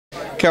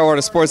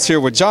Carolina Sports here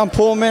with John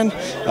Pullman.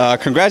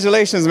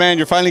 Congratulations, man.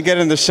 You're finally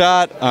getting the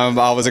shot.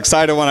 I was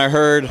excited when I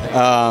heard.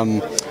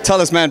 Tell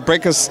us, man,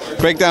 break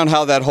down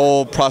how that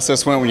whole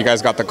process went when you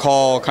guys got the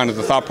call, kind of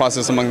the thought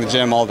process among the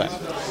gym, all that.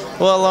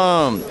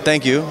 Well,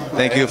 thank you.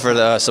 Thank you for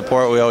the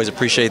support. We always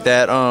appreciate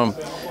that.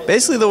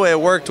 Basically, the way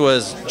it worked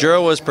was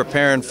Gerald was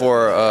preparing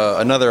for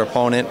another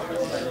opponent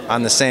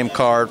on the same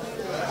card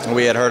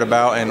we had heard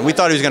about, and we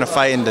thought he was going to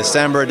fight in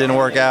December. It didn't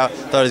work out.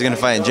 Thought he was going to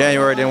fight in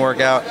January. It didn't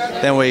work out.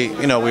 Then we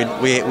knew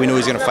he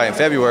was going to fight in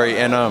February,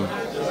 and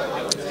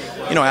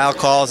Al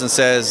calls and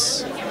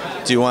says,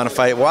 "Do you want to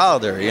fight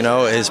Wilder?"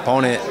 His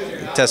opponent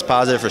tests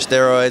positive for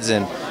steroids,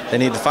 and they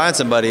need to find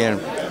somebody.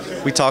 And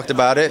we talked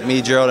about it.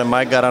 Me, Gerald, and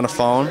Mike got on the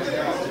phone,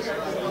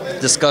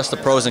 discussed the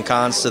pros and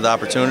cons to the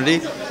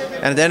opportunity,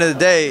 and at the end of the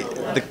day,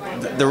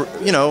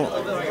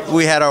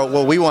 we had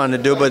what we wanted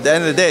to do. But at the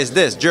end of the day, it's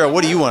this: Gerald,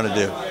 what do you want to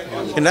do?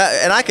 And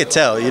I could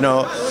tell,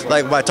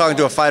 like by talking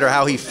to a fighter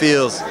how he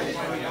feels,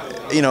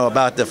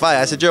 about the fight.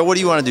 I said, Gerald, what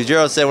do you want to do?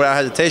 Gerald said without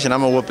hesitation,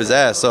 I'm going to whoop his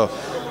ass. So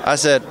I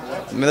said,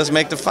 let's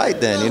make the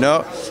fight then,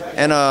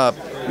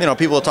 And,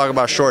 people talk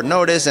about short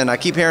notice, and I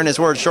keep hearing this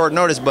word short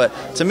notice, but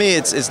to me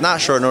it's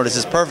not short notice,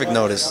 it's perfect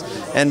notice.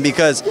 And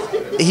because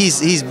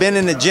he's been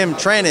in the gym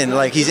training,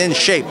 like he's in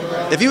shape.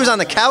 If he was on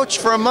the couch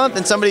for a month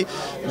and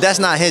that's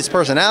not his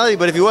personality,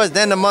 but if he was,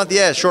 then a month,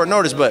 yeah, it's short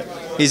notice, but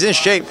he's in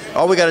shape.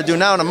 All we got to do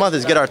now in a month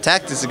is get our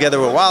tactics together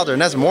with Wilder,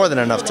 and that's more than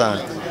enough time.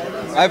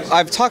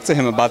 I've talked to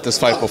him about this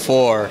fight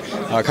before,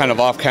 kind of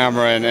off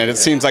camera, and it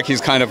seems like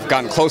he's kind of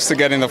gotten close to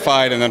getting the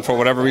fight, and then for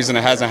whatever reason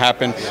it hasn't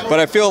happened. But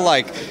I feel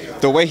like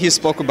the way he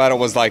spoke about it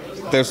was like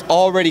there's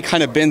already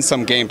kind of been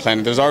some game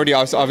plan. There's already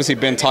obviously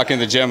been talking in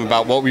the gym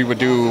about what we would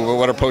do,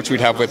 what approach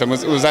we'd have with him.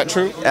 Was that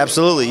true?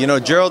 Absolutely.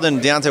 Gerald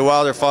and Deontay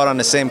Wilder fought on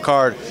the same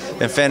card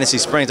in Fantasy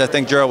Springs. I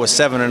think Gerald was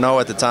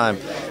 7-0 at the time.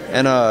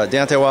 And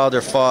Deontay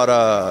Wilder fought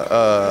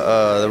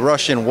the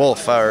Russian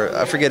Wolf,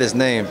 I forget his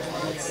name,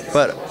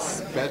 but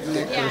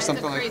Bednick or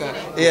something like that.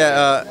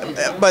 Yeah,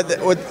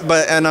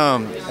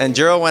 and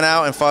Gerald went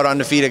out and fought an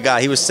undefeated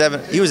guy. He was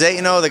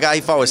 8-0. The guy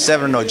he fought was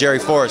 7-0, Jerry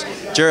Forrest.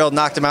 Gerald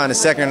knocked him out in the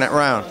second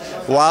round.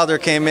 Wilder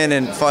came in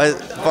and fought,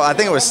 I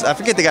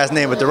forget the guy's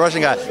name, but the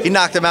Russian guy, he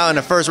knocked him out in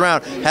the first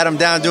round, had him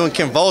down doing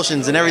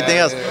convulsions and everything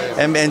else.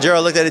 And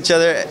Gerald looked at each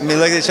other,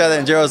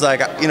 and Gerald was like,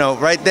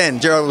 right then,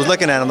 Gerald was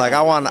looking at him like,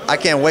 I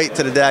can't wait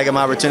till the day I get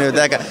my opportunity with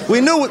that guy.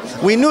 We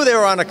knew they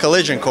were on a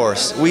collision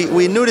course.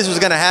 We knew this was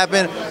going to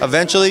happen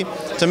eventually.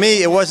 To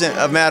me, it wasn't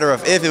a matter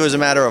of if, it was a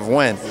matter of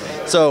when.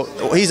 So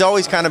he's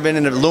always kind of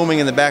been looming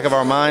in the back of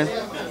our mind.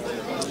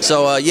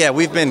 So, yeah,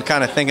 we've been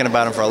kind of thinking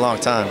about him for a long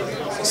time.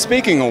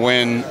 Speaking of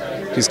when,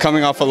 he's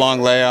coming off a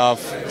long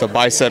layoff, the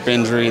bicep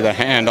injury, the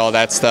hand, all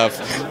that stuff.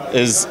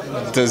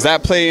 Does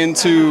that play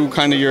into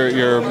kind of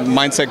your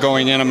mindset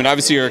going in? I mean,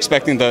 obviously you're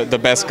expecting the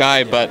best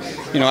guy, but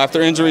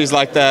after injuries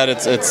like that,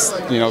 it's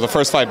the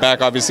first fight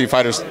back. Obviously,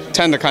 fighters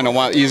tend to kind of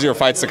want easier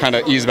fights to kind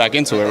of ease back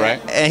into it,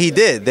 right? And he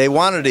did. They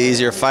wanted an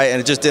easier fight,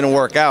 and it just didn't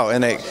work out.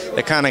 And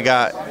they kind of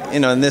got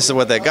and this is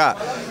what they got.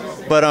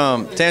 But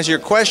to answer your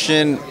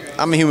question,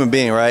 I'm a human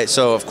being, right?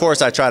 So of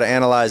course I try to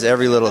analyze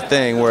every little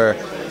thing where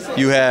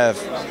you have.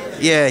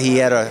 Yeah, he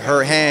had a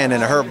hurt hand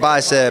and a hurt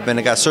bicep, and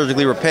it got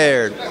surgically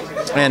repaired.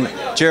 And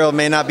Gerald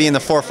may not be in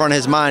the forefront of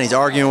his mind. He's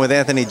arguing with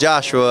Anthony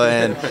Joshua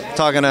and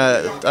talking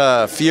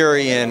to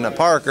Fury and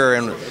Parker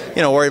and,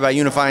 worried about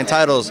unifying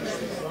titles.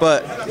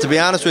 But to be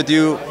honest with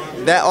you,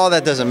 all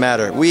that doesn't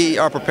matter. We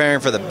are preparing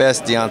for the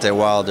best Deontay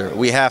Wilder.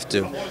 We have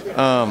to.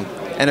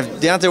 And if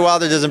Deontay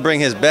Wilder doesn't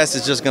bring his best,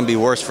 it's just going to be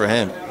worse for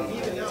him.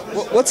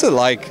 What's it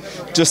like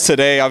just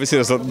today?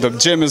 Obviously, the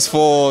gym is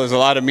full. There's a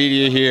lot of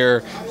media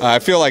here. I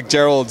feel like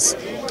Gerald's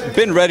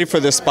been ready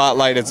for this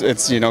spotlight.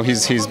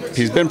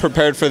 He's been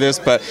prepared for this,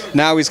 but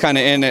now he's kind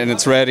of in it and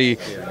it's ready.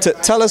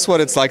 Tell us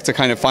what it's like to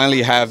kind of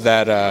finally have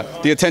that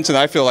the attention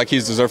that I feel like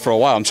he's deserved for a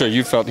while. I'm sure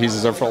you felt he's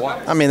deserved for a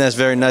while. I mean, that's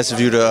very nice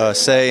of you to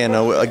say, and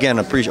again,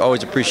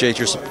 always appreciate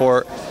your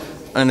support.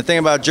 And the thing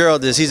about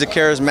Gerald is he's a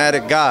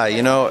charismatic guy.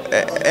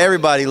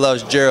 Everybody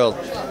loves Gerald.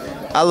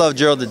 I love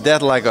Gerald to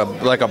death like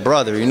a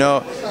brother,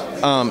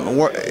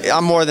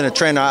 I'm more than a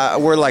trainer.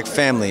 We're like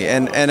family.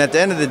 And at the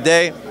end of the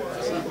day,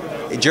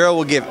 Gerald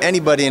will give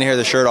anybody in here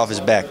the shirt off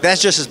his back.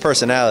 That's just his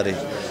personality.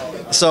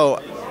 So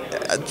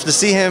to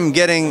see him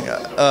getting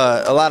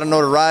a lot of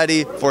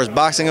notoriety for his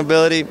boxing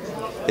ability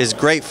is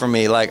great for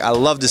me. Like, I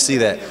love to see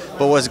that.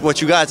 But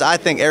what you guys, I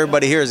think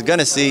everybody here is going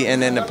to see,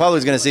 and then the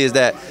public's going to see, is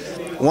that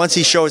once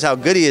he shows how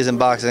good he is in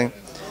boxing,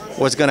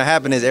 what's going to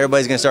happen is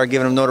everybody's going to start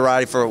giving him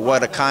notoriety for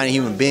what a kind of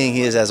human being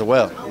he is as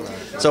well.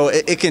 So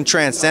it can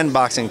transcend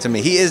boxing to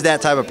me. He is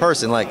that type of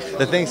person. Like,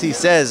 the things he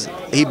says,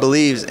 he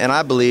believes, and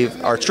I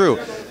believe are true.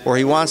 Where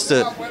he wants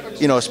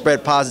to,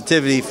 spread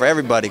positivity for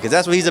everybody, because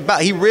that's what he's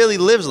about. He really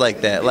lives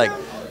like that. Like,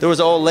 there was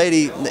an old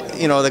lady,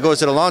 that goes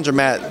to the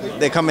laundromat.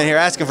 They come in here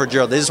asking for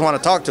Gerald. They just want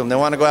to talk to him. They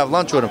want to go have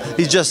lunch with him.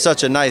 He's just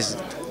such a nice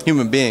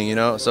human being,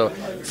 So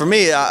for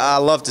me, I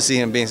love to see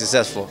him being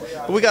successful.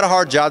 But we got a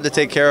hard job to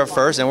take care of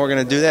first, and we're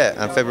going to do that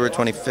on February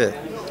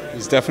 25th.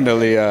 He's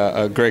definitely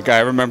a great guy.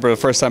 I remember the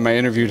first time I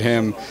interviewed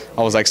him,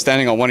 I was like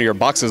standing on one of your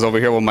boxes over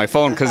here with my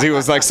phone because he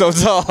was like so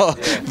tall.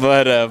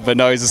 But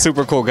no, he's a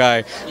super cool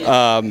guy.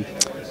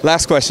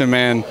 Last question,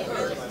 man.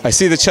 I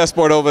see the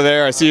chessboard over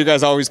there. I see you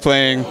guys always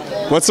playing.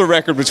 What's the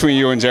record between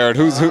you and Jared?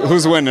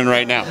 Who's winning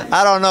right now?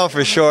 I don't know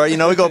for sure. You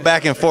know, we go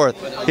back and forth.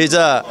 He's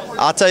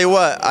I'll tell you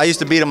what. I used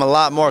to beat him a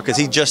lot more because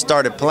he just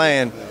started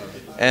playing,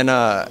 and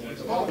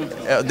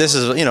this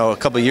is a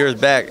couple of years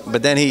back.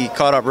 But then he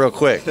caught up real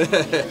quick.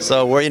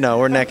 So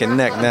we're neck and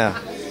neck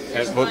now.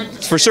 Well,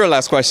 for sure,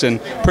 last question.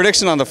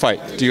 Prediction on the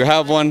fight. Do you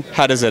have one?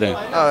 How does it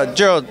end?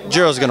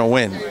 Gerald's gonna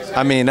win.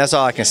 I mean, that's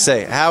all I can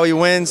say. How he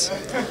wins,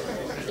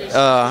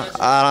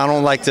 I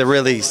don't like to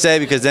really say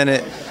because then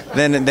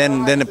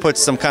it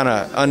puts some kind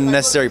of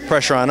unnecessary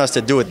pressure on us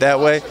to do it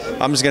that way.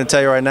 I'm just gonna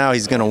tell you right now,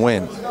 he's gonna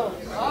win.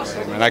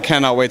 And I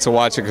cannot wait to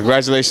watch it.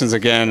 Congratulations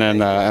again,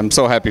 and I'm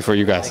so happy for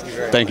you guys.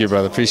 Thank you,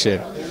 brother.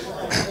 Appreciate it.